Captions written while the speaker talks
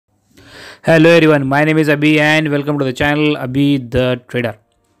Hello everyone, my name is Abhi and welcome to the channel Abhi the Trader.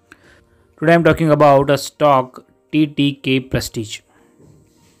 Today I am talking about a stock TTK Prestige.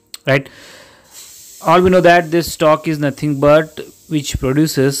 Right? All we know that this stock is nothing but which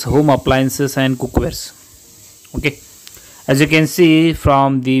produces home appliances and cookwares. Okay. As you can see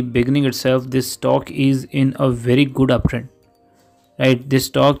from the beginning itself, this stock is in a very good uptrend. Right? This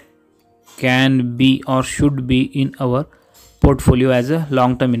stock can be or should be in our portfolio as a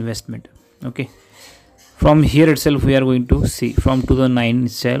long-term investment. Okay, from here itself we are going to see from 2009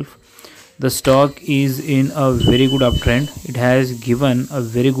 itself the stock is in a very good uptrend. It has given a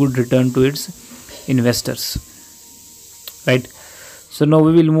very good return to its investors, right? So now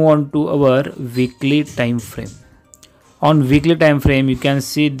we will move on to our weekly time frame. On weekly time frame you can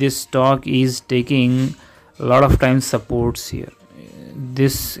see this stock is taking a lot of time supports here.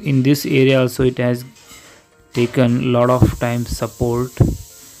 This in this area also it has taken a lot of time support,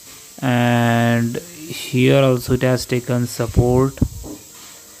 and here also it has taken support,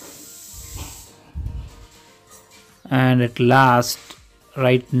 and at last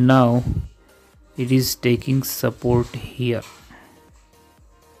right now it is taking support here,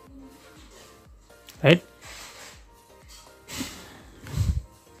 right?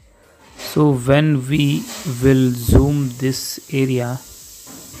 So when we will zoom this area,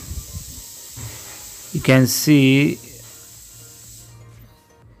 you can see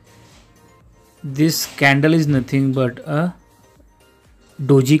this candle is nothing but a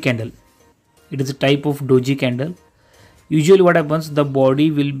doji candle. It is a type of doji candle. Usually what happens, the body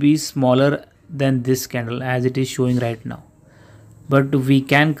will be smaller than this candle as it is showing right now, but we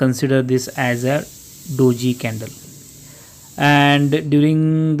can consider this as a doji candle. And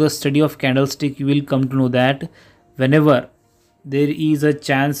during the study of candlestick you will come to know that whenever there is a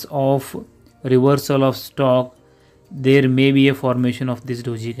chance of reversal of stock, there may be a formation of this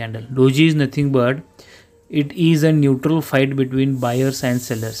doji candle. Doji is nothing but it is a neutral fight between buyers and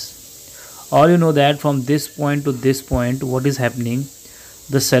sellers. All you know that from this point to this point what is happening,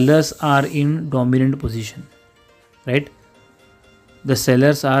 the sellers are in dominant position, right? The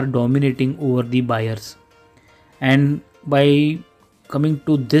sellers are dominating over the buyers, and by coming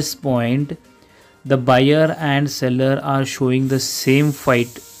to this point the buyer and seller are showing the same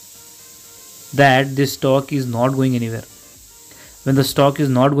fight, that this stock is not going anywhere. When the stock is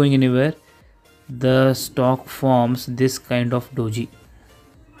not going anywhere, the stock forms this kind of doji,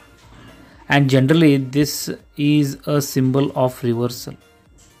 and generally this is a symbol of reversal.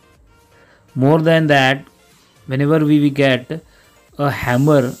 More than that, whenever we get a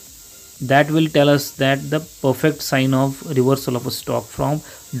hammer, that will tell us that the perfect sign of reversal of a stock from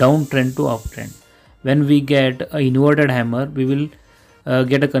downtrend to uptrend. When we get an inverted hammer, we will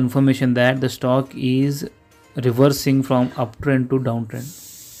get a confirmation that the stock is reversing from uptrend to downtrend.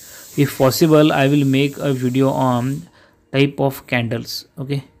 If possible, I will make a video on type of candles,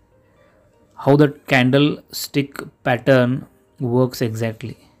 okay, how the candlestick pattern works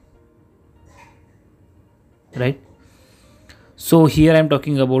exactly, right? So here I am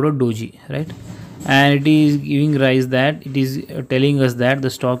talking about a doji, right? And it is giving rise that it is telling us that the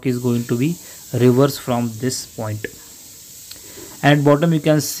stock is going to be reverse from this point. And at bottom you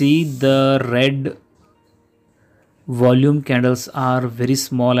can see the red volume candles are very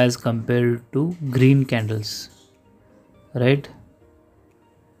small as compared to green candles, right?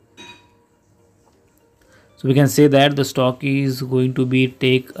 So we can say that the stock is going to be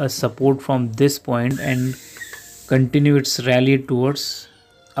take a support from this point and continue its rally towards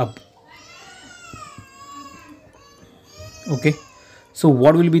up. Okay, so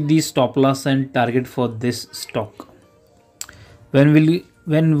what will be the stop loss and target for this stock? When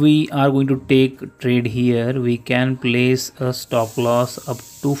we are going to take trade here, we can place a stop loss up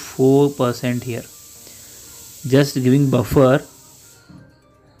to 4% here, just giving buffer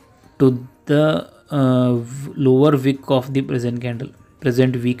to the lower wick of the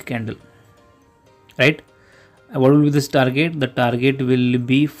present week candle, right? What will be this target? The target will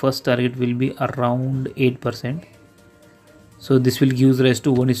be, first target will be around 8%. So this will give rise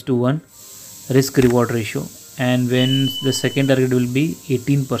to 1:1 risk reward ratio, and when the second target will be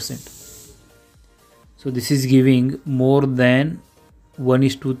 18%. So this is giving more than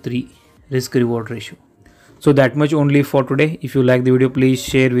 1:3 risk reward ratio. So that much only for today. If you like the video, please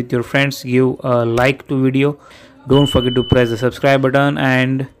share with your friends, give a like to video, don't forget to press the subscribe button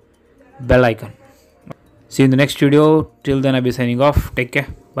and bell icon. See you in the next video. Till then I'll be signing off. Take care.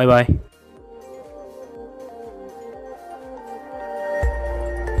 Bye bye.